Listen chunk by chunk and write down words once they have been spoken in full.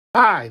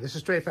Hi, this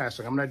is Treacherous.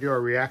 I'm going to do a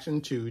reaction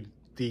to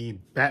the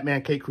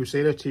Batman Cape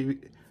Crusader TV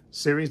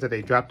series that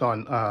they dropped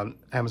on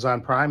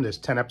Amazon Prime. There's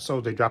 10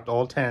 episodes. They dropped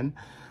all 10.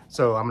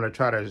 So I'm going to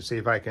try to see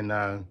if I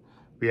can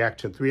react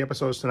to 3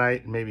 episodes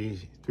tonight,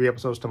 maybe 3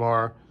 episodes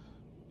tomorrow.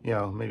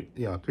 Maybe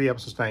 3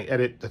 episodes tonight,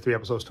 edit the 3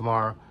 episodes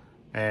tomorrow,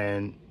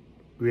 and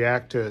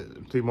react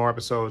to 3 more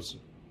episodes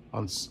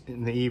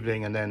in the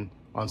evening, and then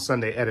on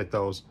Sunday edit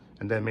those,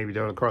 and then maybe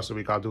during the course of the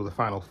week I'll do the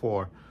final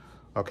 4.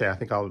 Okay, I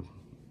think I'll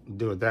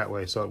do it that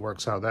way, so it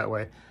works out that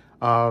way.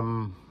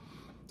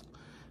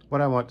 What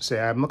I want to say,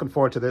 I'm looking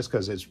forward to this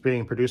because it's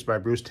being produced by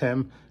Bruce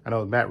Timm. I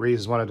know Matt Reeves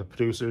is one of the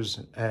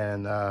producers,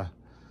 and I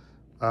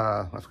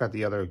forgot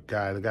the other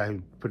guy, the guy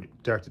who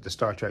directed the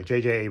Star Trek,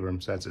 J.J.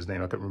 Abrams, that's his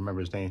name, I couldn't remember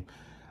his name.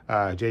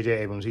 J.J.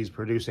 Abrams, he's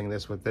producing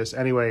this with this.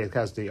 Anyway, it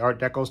has the Art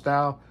Deco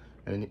style,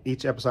 and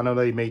each episode I know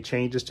they made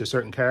changes to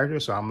certain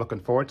characters, so I'm looking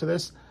forward to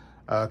this.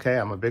 Okay,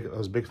 I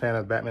was a big fan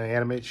of the Batman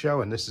animated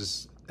show, and this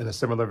is in a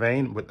similar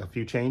vein with a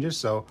few changes,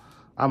 so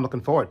I'm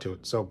looking forward to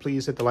it. So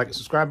please hit the like and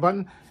subscribe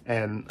button,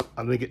 and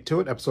I'm gonna get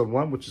to it. Episode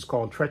 1, which is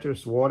called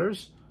Treacherous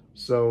Waters.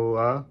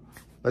 So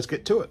let's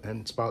get to it,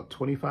 and it's about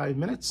 25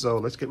 minutes, so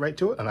let's get right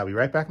to it, and I'll be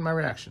right back in my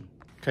reaction.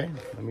 Okay,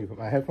 let me put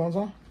my headphones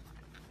on.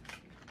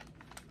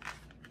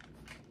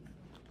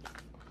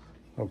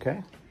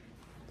 Okay,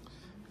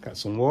 got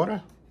some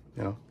water,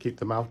 keep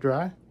the mouth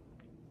dry.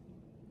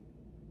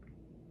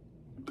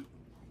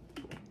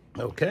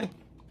 Okay,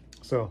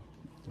 so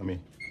let me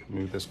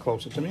move this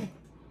closer to me.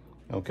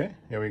 Okay,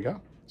 here we go.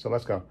 So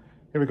let's go.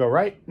 Here we go.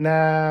 Right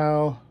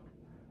now,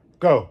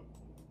 go.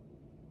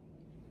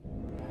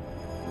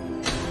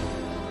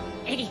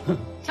 Iggy,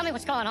 tell me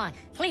what's going on,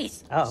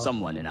 please.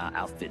 Someone in our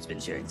outfit's been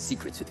sharing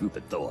secrets with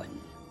Rupert Thorne.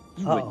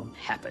 You wouldn't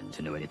happen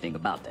to know anything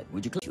about that,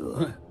 would you?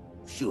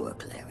 Sure,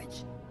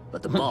 Clarence.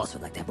 But the boss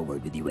would like to have a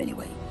word with you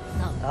anyway.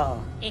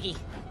 Iggy,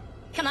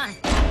 come on.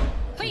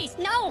 Please,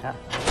 no!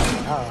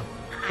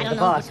 I don't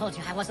know who told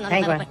you I wasn't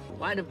on the level, but...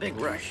 Why the big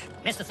rush?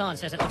 Mr. Thorne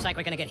says it looks like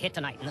we're gonna get hit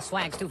tonight, and the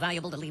swag's too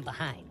valuable to leave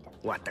behind.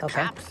 What, the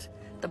cops?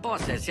 The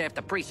boss says half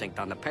the precinct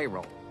on the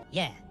payroll.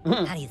 Yeah,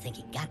 how do you think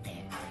he got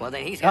there? Well,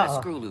 then he's got a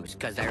screw loose,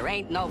 because there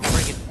ain't no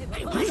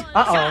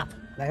friggin'...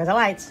 There goes the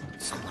lights.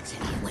 Someone's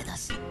in here with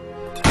us.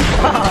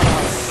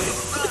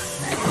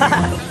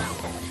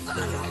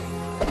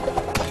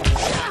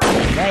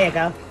 There you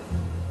go.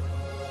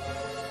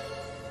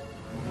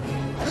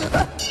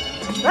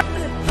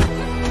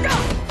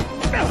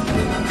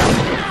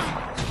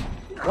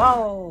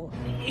 Whoa!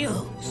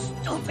 You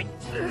stupid!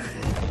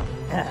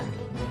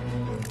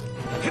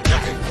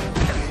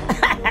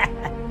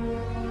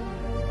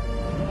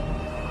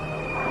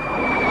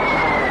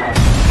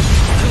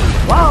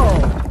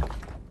 Whoa!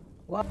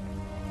 What?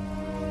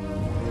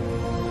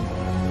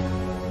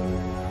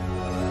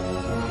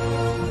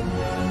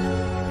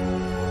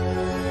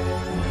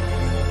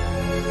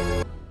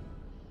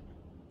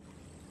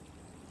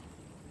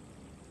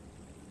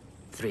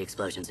 3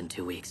 explosions in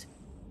 2 weeks.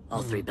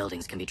 All 3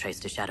 buildings can be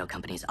traced to shadow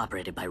companies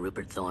operated by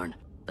Rupert Thorne,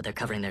 but they're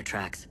covering their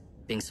tracks,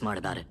 being smart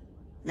about it.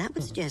 That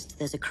would suggest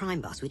there's a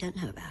crime boss we don't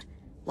know about.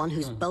 One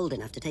who's bold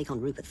enough to take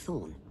on Rupert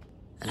Thorne.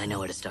 And I know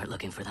where to start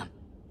looking for them.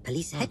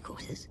 Police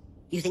headquarters?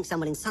 You think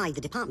someone inside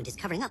the department is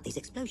covering up these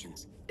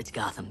explosions? It's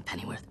Gotham,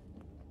 Pennyworth.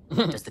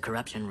 Does the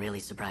corruption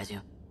really surprise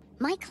you?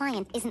 My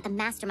client isn't the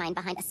mastermind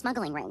behind a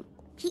smuggling ring.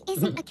 He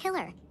isn't a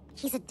killer.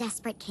 He's a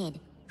desperate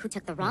kid who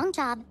took the wrong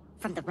job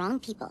from the wrong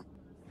people.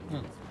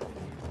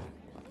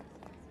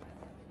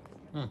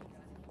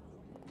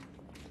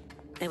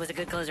 It was a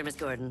good closer, Miss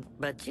Gordon,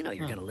 but you know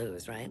you're gonna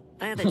lose, right?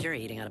 I had the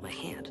jury eating out of my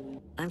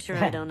hand. I'm sure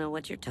I don't know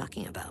what you're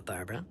talking about,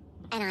 Barbara.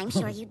 And I'm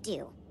sure you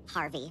do,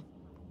 Harvey.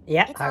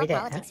 Yeah, It's Harvey all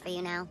did. politics for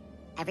you now.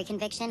 Every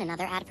conviction,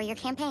 another ad for your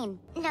campaign.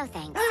 No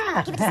thanks.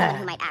 Give it to someone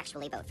who might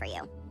actually vote for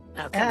you.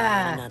 Oh, come on,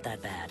 I'm not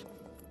that bad.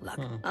 Look,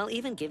 I'll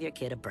even give your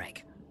kid a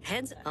break.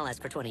 Heads, I'll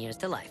ask for 20 years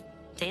to life.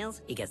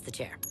 Tails, he gets the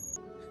chair.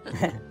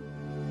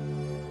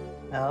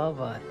 Oh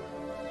boy.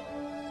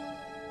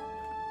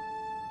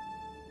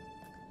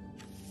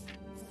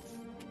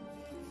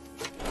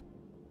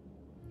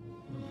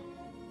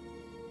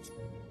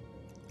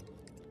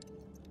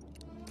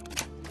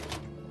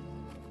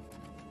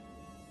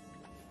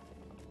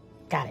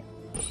 Got it.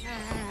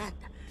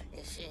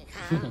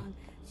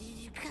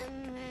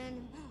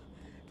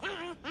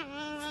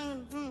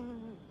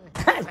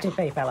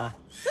 Toupee fella.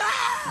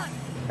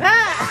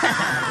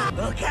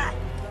 Oh, God!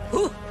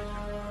 Who?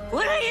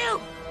 What are you?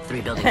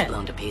 3 buildings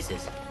blown to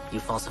pieces. You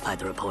falsified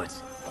the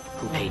reports.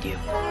 Who paid you?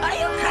 Are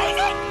you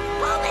crazy?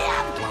 Pull me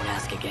up! Won't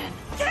ask again.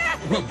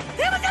 It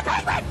was a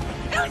penguin!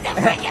 It was a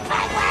freaking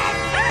penguin!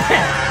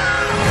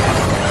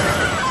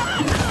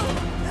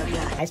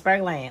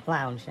 Iceberg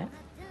Lounge, yeah?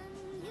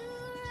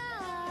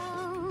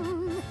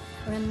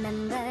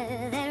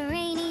 Remember that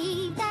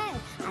rainy day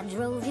I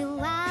drove you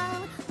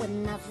out with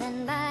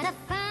nothing but a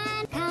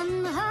fine.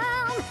 Come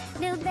home,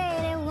 little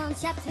baby,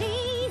 won't you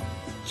please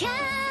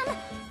come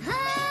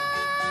home?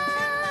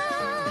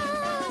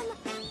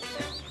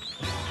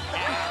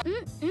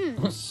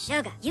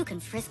 Sugar, you can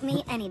frisk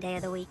me any day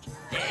of the week.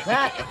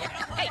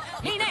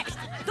 Hey, me next!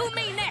 Do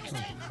me next!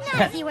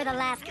 Not if you were the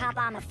last cop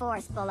on the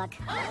force, Bullock.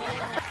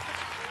 I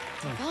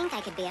think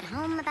I could be at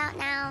home about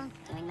now,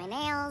 doing my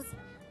nails,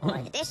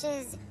 or the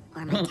dishes,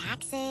 or my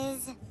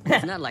taxes.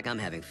 It's not like I'm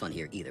having fun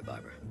here either,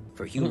 Barbara.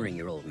 For humoring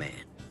your old man.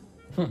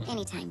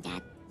 Anytime,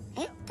 Dad.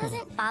 It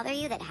doesn't bother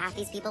you that half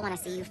these people want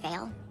to see you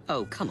fail?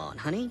 Oh, come on,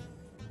 honey.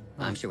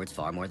 I'm sure it's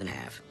far more than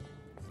half.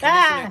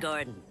 Ah! Commissioner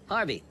Gordon.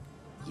 Harvey,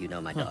 you know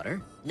my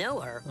daughter.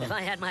 Know her? If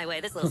I had my way,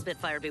 this little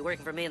Spitfire would be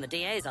working for me in the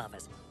DA's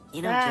office.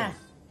 You know, Jim,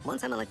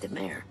 once I'm elected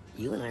mayor,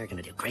 you and I are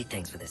gonna do great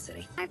things for this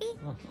city. Harvey,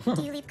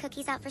 do you leave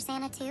cookies out for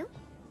Santa too?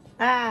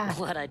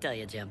 What'd I tell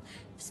you, Jim?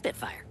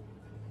 Spitfire.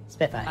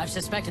 Spitfire. I've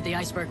suspected the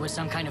iceberg was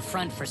some kind of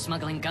front for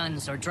smuggling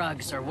guns or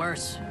drugs or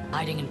worse,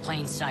 hiding in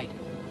plain sight.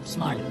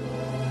 Smart.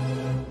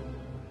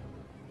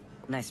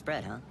 Nice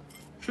spread, huh?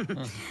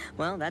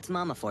 Well, that's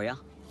Mama for you.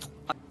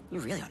 You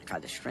really ought to try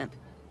the shrimp.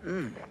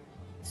 Mmm.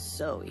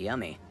 So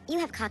yummy. You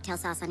have cocktail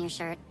sauce on your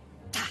shirt.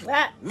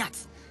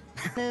 Nuts.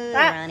 Smooth,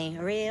 Ronnie.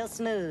 Real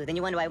smooth. And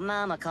you wonder why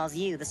Mama calls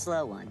you the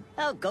slow one.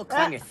 Oh, go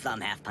climb your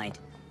thumb, half-pint.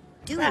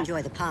 Do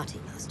enjoy the party,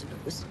 Master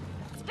Bruce.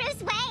 It's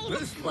Bruce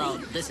Wayne! Well,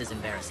 this is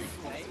embarrassing.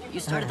 You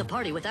started the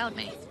party without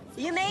me.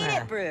 You made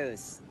it,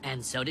 Bruce.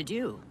 And so did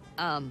you.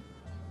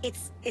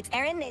 It's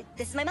Aaron.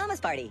 This is my mama's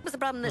party. What's the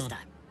problem this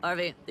time?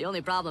 Harvey, the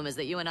only problem is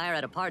that you and I are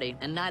at a party,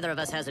 and neither of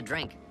us has a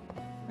drink.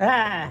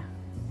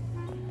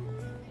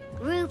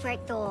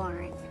 Rupert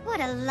Thorne. What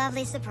a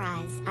lovely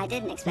surprise. I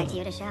didn't expect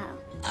you to show.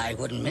 I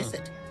wouldn't miss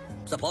it.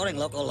 Supporting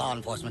local law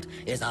enforcement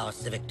is our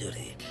civic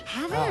duty.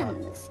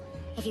 Heavens!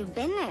 If you'd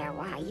been there,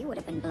 why, you would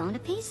have been blown to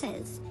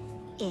pieces.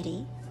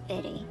 Itty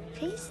bitty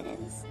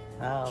pieces.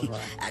 Oh, boy.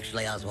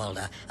 Actually, Oswald,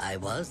 I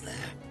was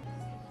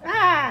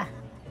there.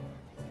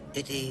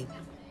 Itty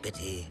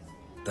bitty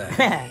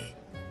birdie.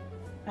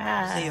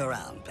 See you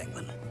around,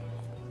 Penguin.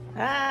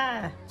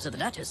 So the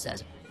Duchess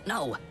says,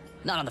 no,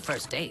 not on the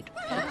first date.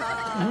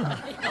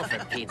 Oh,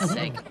 for Pete's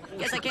sake.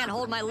 Guess I can't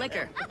hold my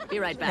liquor. Be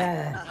right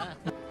back.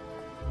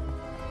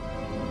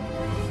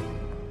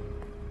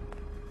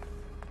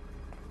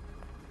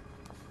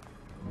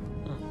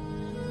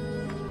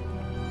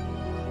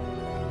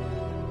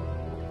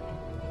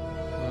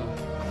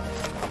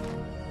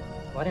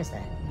 What is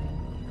that?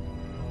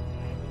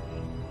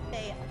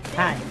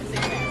 Hi.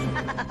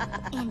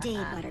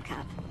 Indeed,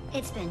 Buttercup.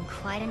 It's been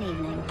quite an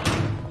evening.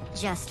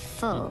 Just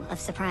full of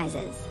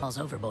surprises. Falls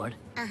overboard.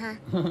 Uh-huh.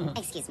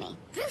 Excuse me.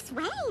 Bruce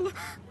Wayne!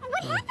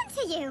 What happened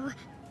to you?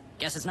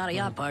 Guess it's not a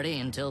yacht party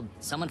until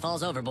someone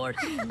falls overboard.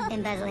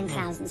 Embezzling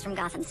thousands from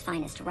Gotham's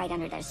finest right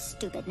under their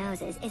stupid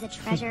noses is a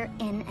treasure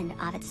in and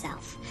of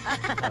itself.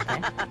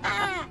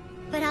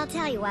 But I'll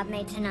tell you what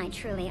made tonight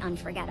truly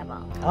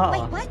unforgettable. Oh.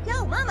 Wait, what?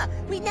 No, Mama.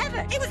 We never.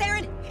 It was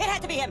Aaron. It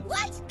had to be him.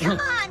 What? Come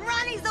on.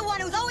 Ronnie's the one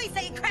who's always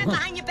saying crap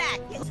behind your back.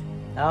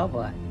 Oh,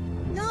 boy.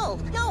 No,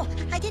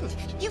 I didn't.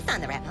 You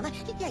found the rat, Mama.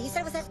 Yeah, you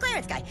said it was that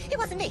Clarence guy. It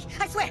wasn't me.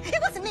 I swear, it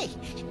wasn't me.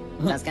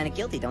 Sounds kind of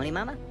guilty, don't he,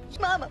 Mama?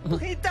 Mama,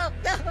 please don't.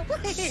 No,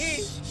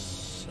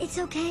 please. It's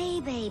okay,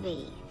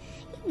 baby.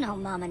 You know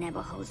Mama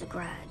never holds a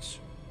grudge.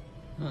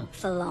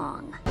 For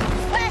long.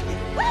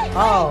 Wait!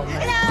 Oh,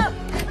 man. No!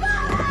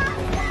 Mama!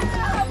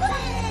 No,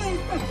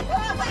 please!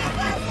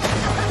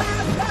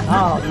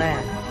 Oh,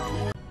 man.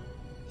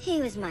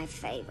 He was my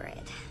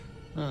favorite.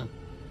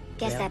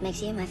 Guess that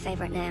makes you my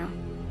favorite now.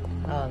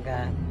 Oh,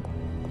 God.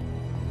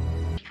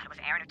 It was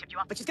Aaron who tipped you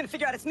off, but she's gonna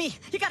figure out it's me.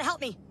 You gotta help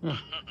me.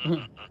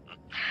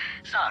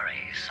 Sorry,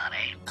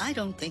 Sonny. I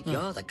don't think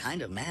you're the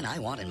kind of man I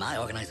want in my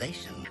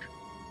organization.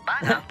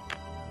 Bye now.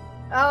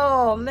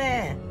 Oh,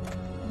 man.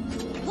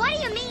 What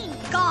do you mean,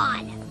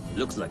 gone?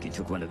 Looks like you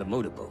took one of the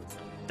motorboats.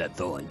 That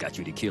Thorne got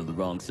you to kill the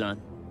wrong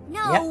son?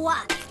 No!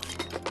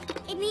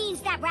 It means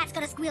that rat's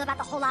gonna squeal about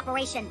the whole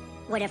operation.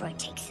 Whatever it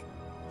takes.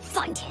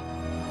 Find him.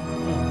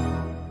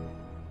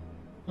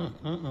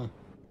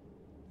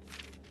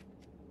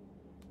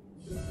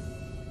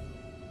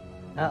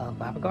 Uh-oh,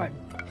 Barbara Gordon.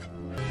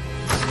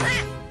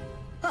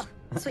 Oh,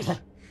 sweet.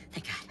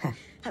 Thank God.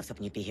 I was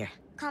hoping you'd be here.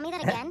 Call me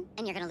that again,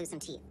 and you're gonna lose some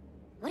teeth.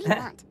 What do you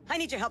want? I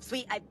need your help,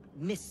 sweet. I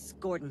miss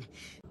Gordon.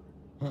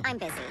 I'm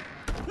busy.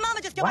 Mama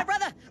just killed my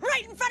brother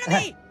right in front of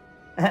me!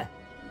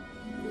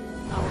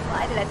 Oh,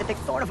 why did I have to pick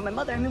Thorne over my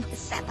mother? I mean, what a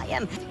sap I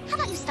am. How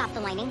about you stop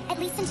the whining, at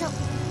least until...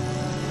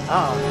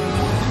 Oh.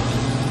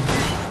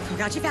 Oh,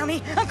 God, you found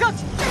me. I'm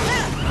cooked!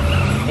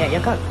 Yeah,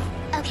 you're cooked.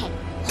 Okay.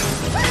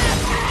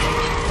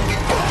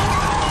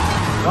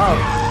 Whoa. Oh,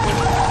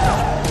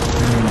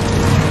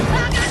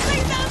 God,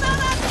 please, no,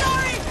 Mama, I'm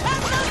sorry!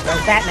 I'm so sorry!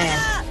 Where's Batman?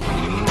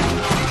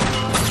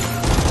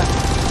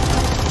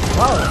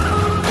 Whoa.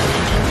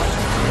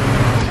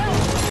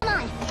 Come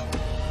on.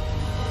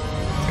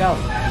 Let's go.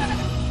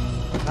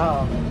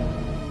 Uh-oh.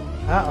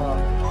 Uh-oh.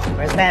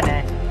 Where's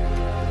Batman?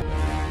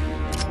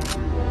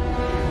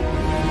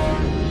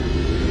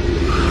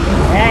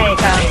 There you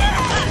go.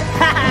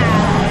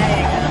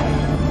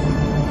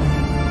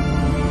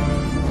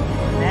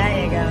 There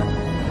you go.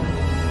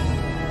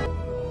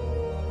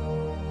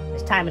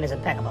 His timing is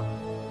impeccable.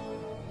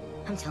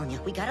 I'm telling you,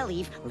 we gotta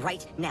leave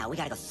right now. We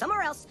gotta go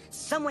somewhere else,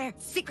 somewhere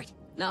secret.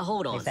 Now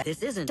hold on. Exactly.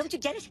 This isn't. Don't you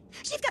get it?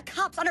 She's got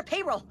cops on her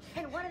payroll.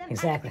 And one of them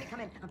Exactly.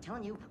 come in. I'm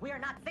telling you, we are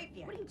not safe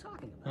here. What are you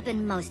talking about?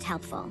 Been most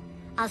helpful.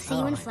 I'll see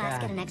you Oh and my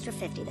Flask God. get an extra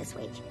 50 this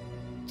week.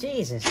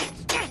 Jesus.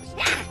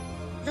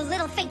 The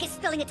little fink is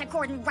spilling it to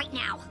Gordon right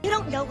now. You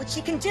don't know what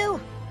she can do.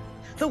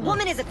 The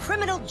woman is a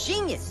criminal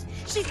genius.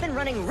 She's been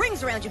running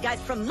rings around you guys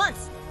for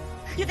months.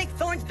 You think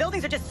Thorne's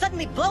buildings are just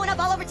suddenly blowing up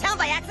all over town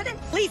by accident?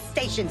 Police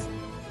stations.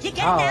 You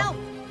get it now?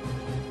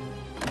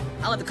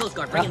 I'll have the Coast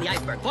Guard bring in the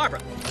iceberg.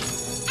 Barbara.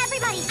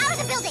 Everybody, out of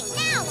the building,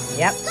 now!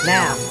 Yep,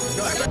 now.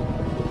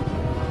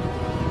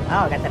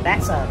 Oh, got the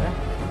bat saw, huh?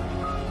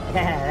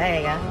 There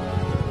you go.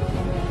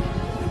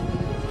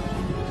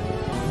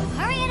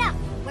 Hurry it up!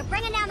 We're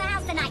bringing down the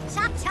house tonight.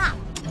 Chop, chop!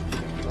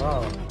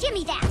 Whoa. Give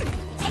me that!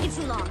 Taking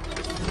too long.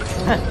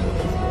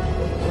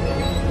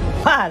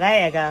 Ah,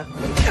 there you go.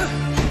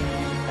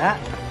 Ah,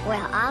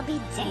 Well, I'll be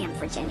damned,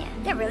 Virginia.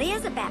 There really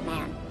is a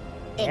Batman.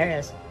 there it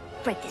is.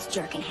 Break this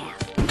jerk in half.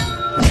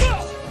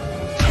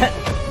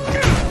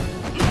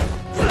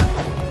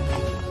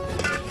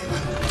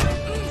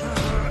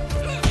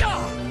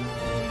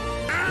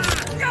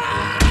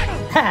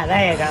 Ha,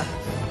 there you go.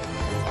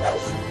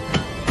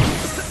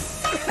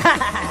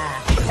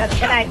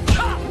 Good night.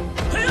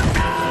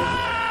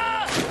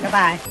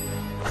 Goodbye.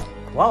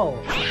 Whoa.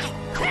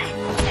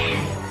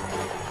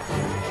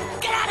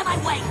 Get out of my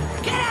way!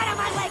 Get out of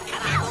my way!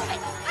 Come out!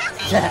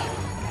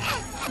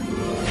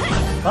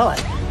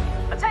 Bullet.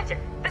 Attention!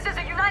 This is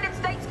a United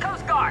States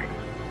Coast Guard!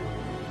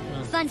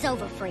 Fun's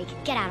over, freak.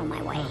 Get out of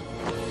my way.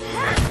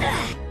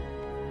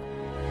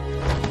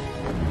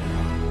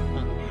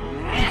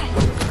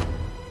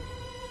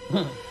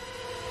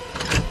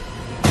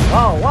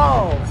 Whoa,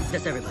 whoa.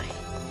 Just everybody.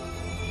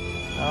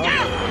 Oh.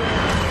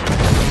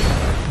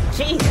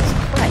 Jesus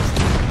Christ.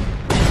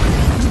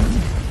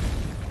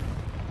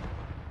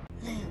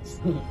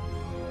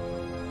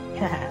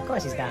 Of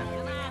course he's gone.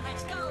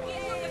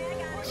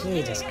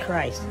 Jesus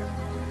Christ.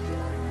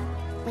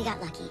 We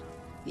got lucky.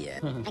 Yeah.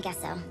 I guess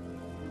so.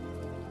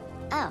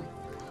 Oh,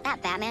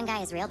 that Batman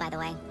guy is real, by the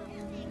way.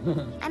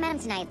 I met him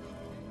tonight.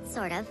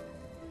 Sort of.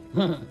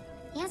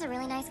 He has a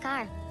really nice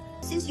car.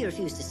 Since you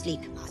refuse to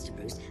sleep, Master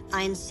Bruce,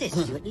 I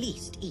insist you at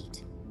least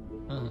eat.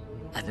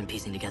 I've been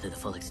piecing together the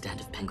full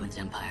extent of Penguin's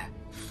empire.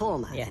 For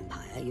my Yeah.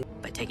 empire,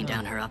 By taking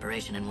down her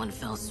operation in one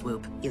fell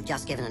swoop, you've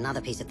just given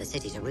another piece of the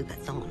city to Rupert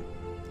Thorne.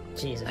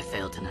 Jesus. I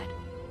failed tonight.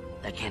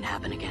 That can't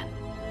happen again.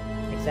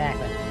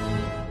 Exactly.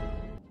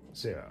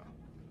 So,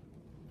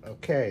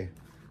 okay.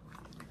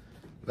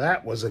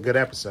 That was a good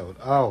episode.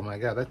 Oh my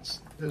God, that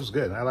was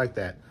good. I like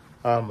that.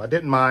 I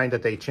didn't mind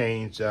that they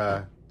changed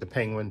the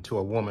Penguin to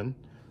a woman.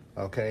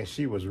 Okay,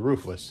 she was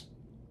ruthless.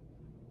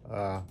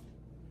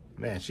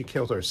 Man, she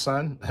killed her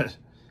son.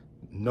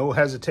 No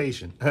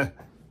hesitation.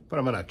 Put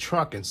him in a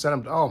trunk and sent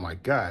him. Oh my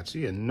God,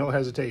 she had no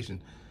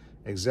hesitation.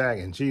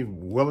 Exactly, and she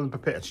willing to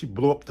prepare. She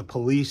blew up the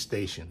police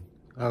station.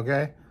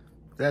 Okay,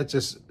 that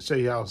just shows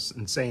you how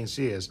insane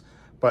she is.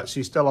 But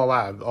she's still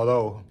alive,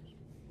 although,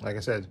 like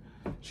I said,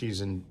 she's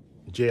in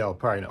jail,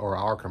 probably, or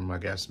Arkham, I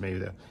guess.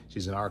 Maybe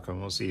she's in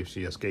Arkham. We'll see if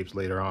she escapes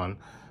later on.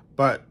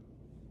 But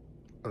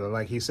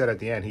like he said at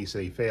the end, he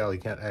said he failed.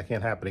 That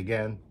can't happen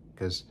again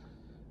because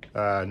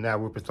now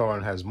Rupert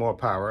Thorne has more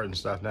power and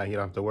stuff. Now you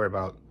don't have to worry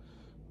about,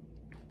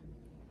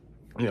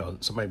 you know,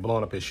 somebody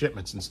blowing up his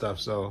shipments and stuff.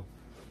 So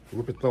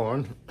Rupert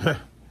Thorne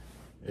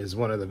is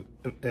one of the,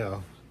 you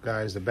know,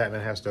 guys that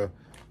Batman has to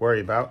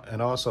worry about.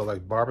 And also,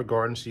 like Barbara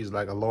Gordon, she's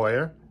like a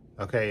lawyer,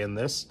 okay, in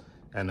this.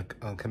 And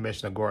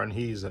Commissioner Gordon,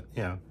 he's you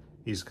know,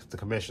 he's the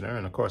commissioner.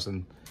 And of course,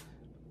 and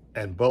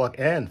Bullock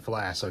and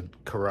Flash are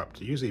corrupt.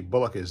 Usually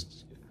Bullock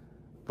is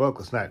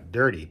not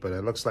dirty, but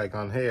it looks like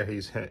on here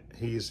him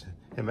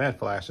and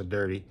Flash are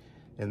dirty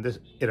in this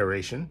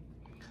iteration.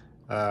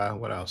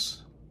 What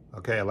else?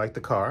 Okay, I like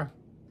the car.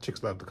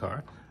 Chicks love the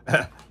car.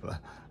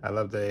 I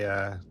love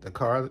the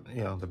car,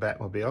 you know, the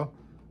Batmobile,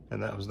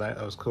 and that was nice.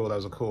 That was cool. That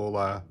was a cool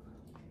one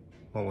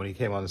when he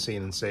came on the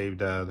scene and saved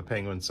the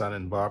Penguin's son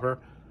and Barbara.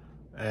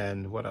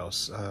 And what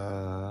else?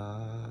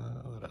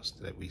 What else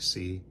did we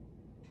see?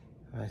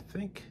 I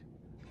think.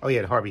 Oh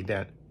yeah, Harvey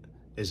Dent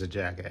is a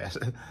jackass.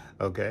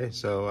 Okay,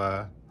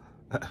 so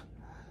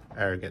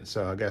arrogant.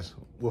 So I guess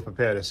we'll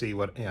prepare to see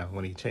what, you know,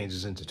 when he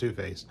changes into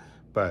Two-Face.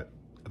 But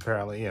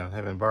apparently, you know,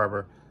 him and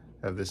Barbara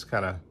have this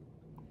kind of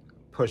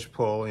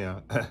push-pull, you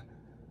know,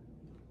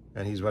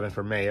 and he's running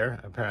for mayor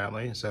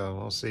apparently. So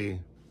we'll see.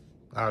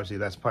 Obviously,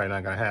 that's probably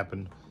not going to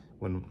happen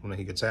when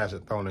he gets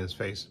acid thrown in his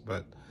face.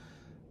 But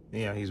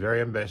you know, he's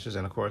very ambitious,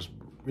 and of course,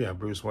 you know,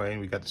 Bruce Wayne.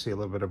 We got to see a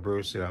little bit of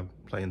Bruce, you know,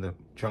 playing the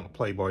drunk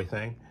playboy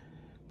thing,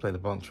 playing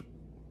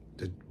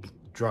the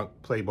drunk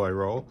playboy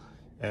role,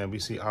 and we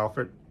see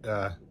Alfred,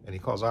 and he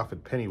calls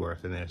Alfred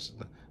Pennyworth in this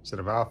instead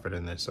of Alfred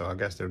in this. So I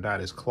guess they're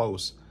not as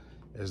close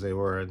as they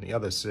were in the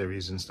other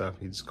series and stuff.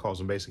 He just calls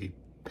him basically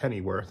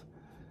Pennyworth.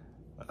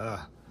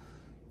 But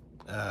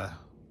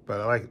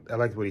I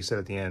like what he said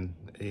at the end.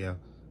 You know,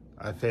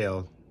 I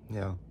failed. You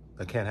know,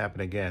 that can't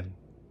happen again.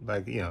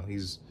 Like, you know,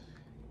 he's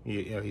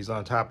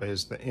on top of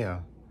his, you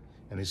know,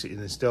 and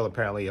it's still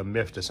apparently a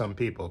myth to some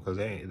people,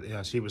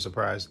 because she was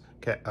surprised.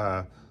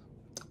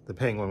 The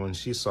Penguin, when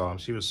she saw him,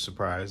 she was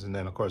surprised, and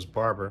then of course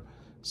Barbara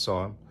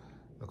saw him,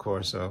 of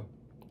course. So,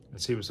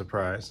 and she was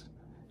surprised,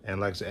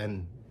 and like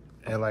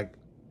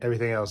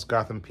everything else,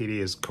 Gotham PD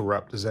is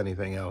corrupt as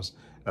anything else.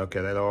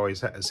 Okay, that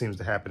always seems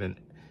to happen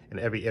in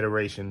every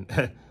iteration.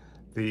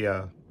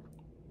 The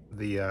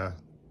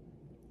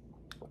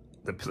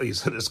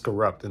police is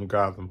corrupt in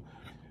Gotham.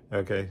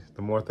 Okay,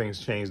 the more things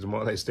change, the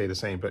more they stay the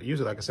same. But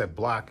usually, like I said,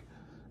 Block,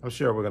 I'm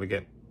sure we're gonna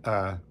get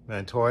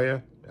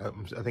Montoya.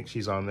 I think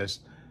she's on this,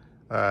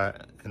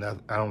 and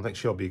I don't think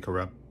she'll be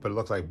corrupt. But it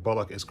looks like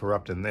Bullock is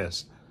corrupt in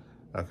this,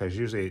 because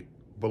usually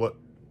Bullock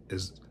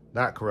is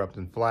not corrupt,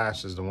 and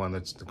Flash is the one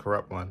that's the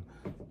corrupt one.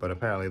 But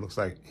apparently, it looks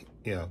like,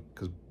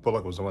 because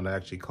Bullock was the one that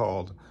actually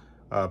called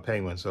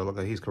Penguin, so it looks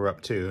like he's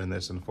corrupt too in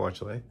this,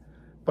 unfortunately.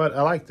 But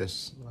I like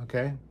this.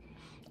 Okay,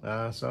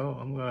 so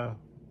I'm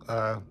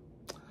gonna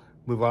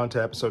move on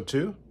to episode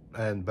 2,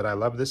 but I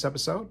love this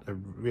episode. It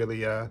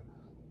really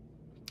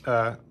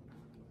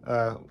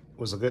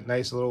was a good,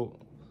 nice little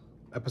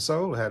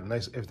episode. It had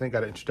nice everything.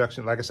 Got an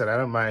introduction. Like I said, I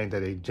don't mind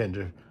that a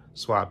gender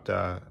swapped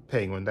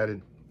Penguin. That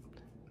didn't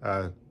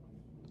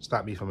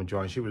stop me from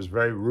enjoying. She was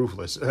very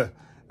ruthless.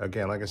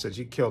 Again, like I said,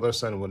 she killed her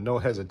son with no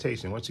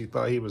hesitation. Once she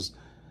thought he was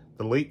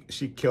the leak,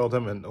 she killed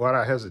him, and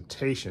without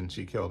hesitation,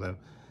 she killed him.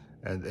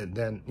 And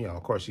then,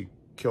 of course, she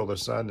killed her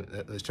son,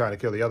 was trying to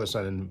kill the other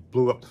son, and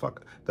blew up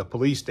the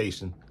police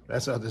station.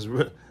 That's how this,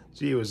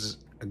 she was,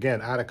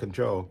 again, out of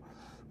control.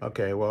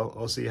 Okay, well,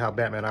 we'll see how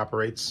Batman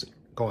operates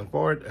going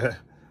forward,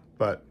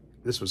 but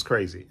this was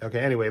crazy. Okay,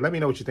 anyway, let me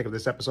know what you think of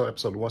this episode,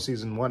 episode 1,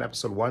 season 1,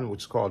 episode 1,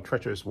 which is called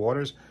Treacherous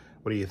Waters.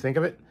 What do you think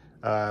of it?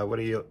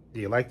 Do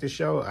you like this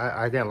show?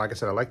 Again, like I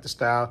said, I like the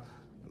style,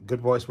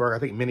 good voice work. I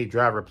think Minnie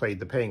Driver played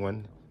the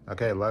Penguin.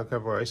 Okay, I love her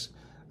voice.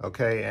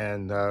 Okay,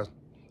 and I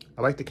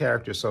like the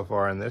characters so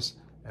far in this,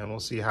 and we'll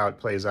see how it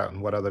plays out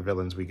and what other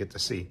villains we get to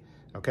see.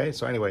 Okay,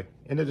 so anyway,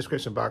 in the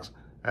description box,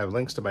 I have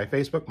links to my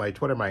Facebook, my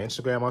Twitter, my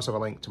Instagram. Also have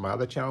a link to my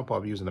other channel,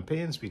 Paul Views and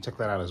Opinions. If you check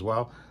that out as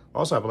well.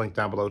 Also have a link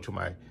down below to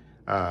my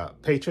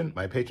Patreon.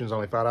 My Patreon's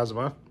only $5 a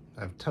month.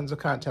 I have tons of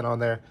content on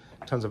there,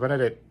 tons of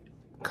unedited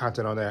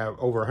content on there. I have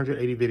over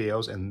 180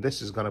 videos, and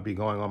this is going to be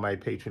going on my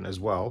Patreon as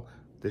well.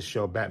 This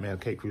show, Batman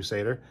Cape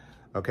Crusader,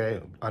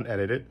 okay,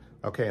 unedited.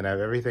 Okay, and I have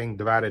everything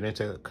divided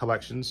into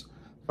collections,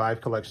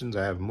 5 collections.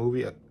 I have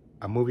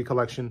a movie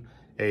collection,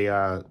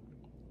 a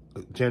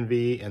Gen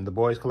V and The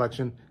Boys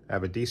collection. I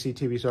have a DC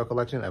TV show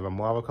collection. I have a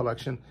Marvel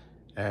collection,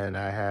 and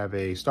I have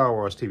a Star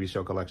Wars TV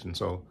show collection.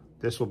 So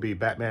this will be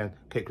Batman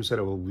Cape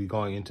Crusader will be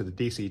going into the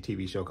DC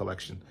TV show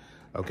collection.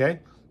 Okay,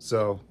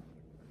 so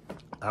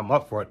I'm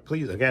up for it.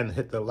 Please, again,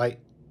 hit the like.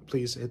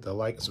 Please hit the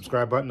like and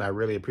subscribe button. I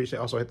really appreciate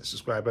it. Also, hit the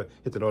subscribe button,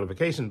 hit the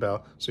notification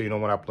bell so you know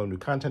when I upload new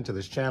content to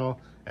this channel.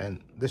 And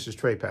this is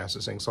Trey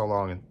Pastor saying so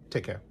long and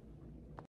take care.